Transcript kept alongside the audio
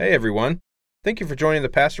Hey everyone. Thank you for joining the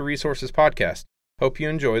Pastor Resources Podcast. Hope you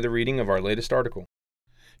enjoy the reading of our latest article.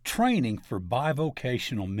 Training for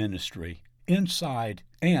bivocational ministry inside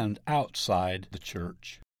and outside the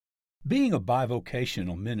church. Being a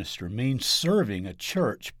bivocational minister means serving a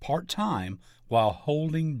church part-time while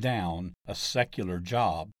holding down a secular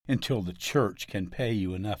job until the church can pay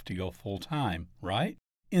you enough to go full-time, right?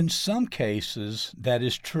 In some cases, that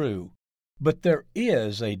is true, but there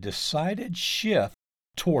is a decided shift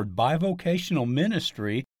toward bivocational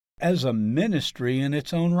ministry as a ministry in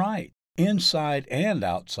its own right, inside and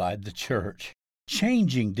outside the church.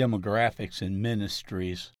 Changing demographics in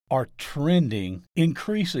ministries are trending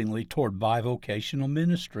increasingly toward bivocational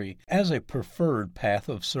ministry as a preferred path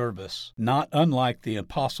of service, not unlike the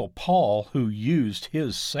Apostle Paul, who used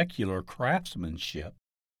his secular craftsmanship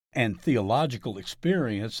and theological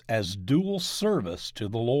experience as dual service to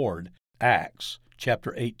the Lord. Acts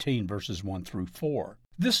chapter 18, verses 1 through 4.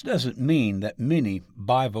 This doesn't mean that many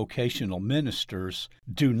bivocational ministers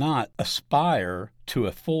do not aspire to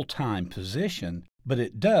a full-time position, but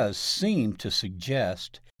it does seem to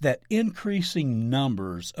suggest that increasing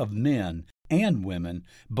numbers of men and women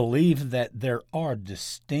believe that there are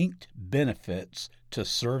distinct benefits to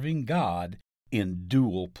serving God in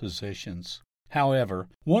dual positions. However,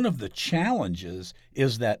 one of the challenges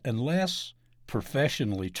is that unless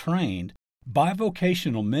professionally trained,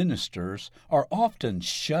 bivocational ministers are often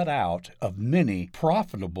shut out of many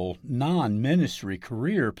profitable non-ministry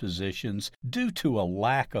career positions due to a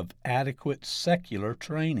lack of adequate secular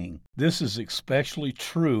training. This is especially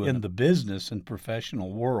true in the business and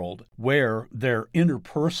professional world, where their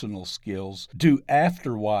interpersonal skills do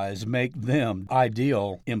afterwise make them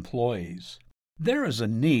ideal employees. There is a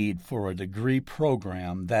need for a degree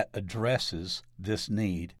program that addresses this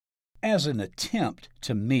need. As an attempt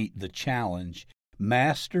to meet the challenge,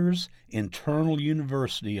 Masters Internal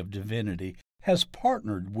University of Divinity has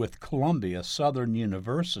partnered with Columbia Southern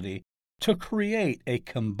University to create a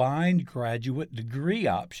combined graduate degree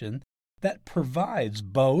option that provides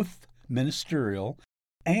both ministerial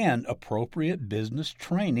and appropriate business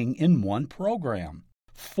training in one program.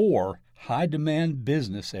 4 high-demand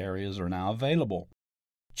business areas are now available: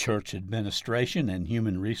 church administration and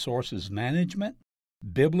human resources management,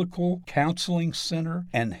 Biblical Counseling Center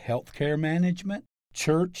and Healthcare Management,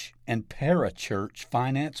 Church and Parachurch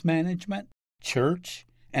Finance Management, Church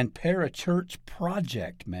and Parachurch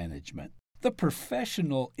Project Management. The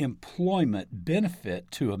professional employment benefit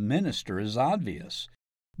to a minister is obvious,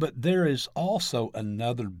 but there is also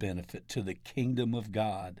another benefit to the kingdom of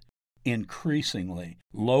God. Increasingly,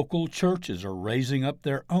 local churches are raising up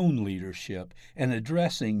their own leadership and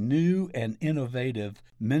addressing new and innovative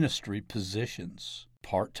ministry positions,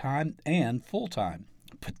 part-time and full-time,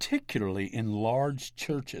 particularly in large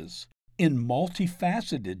churches. In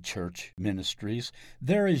multifaceted church ministries,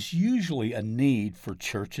 there is usually a need for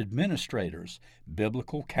church administrators,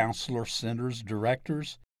 biblical counselor centers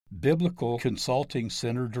directors, biblical consulting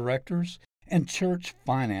center directors, and church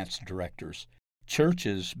finance directors.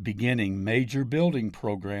 Churches beginning major building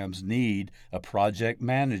programs need a project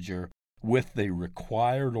manager with the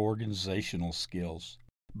required organizational skills.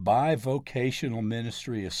 Bivocational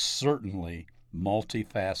ministry is certainly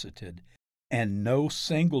multifaceted, and no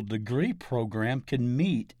single degree program can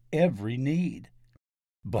meet every need.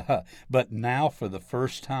 But now, for the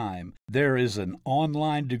first time, there is an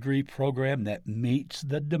online degree program that meets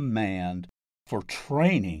the demand for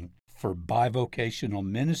training for bivocational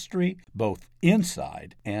ministry, both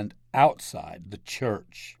inside and outside the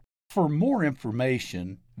church. For more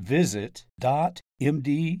information, visit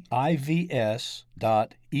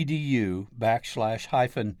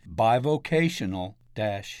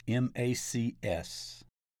mdivs.edu/bivocational-macs.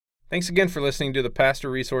 Thanks again for listening to the Pastor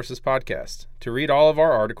Resources Podcast. To read all of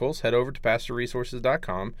our articles, head over to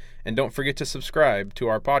pastorresources.com, and don't forget to subscribe to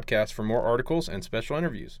our podcast for more articles and special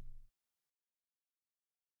interviews.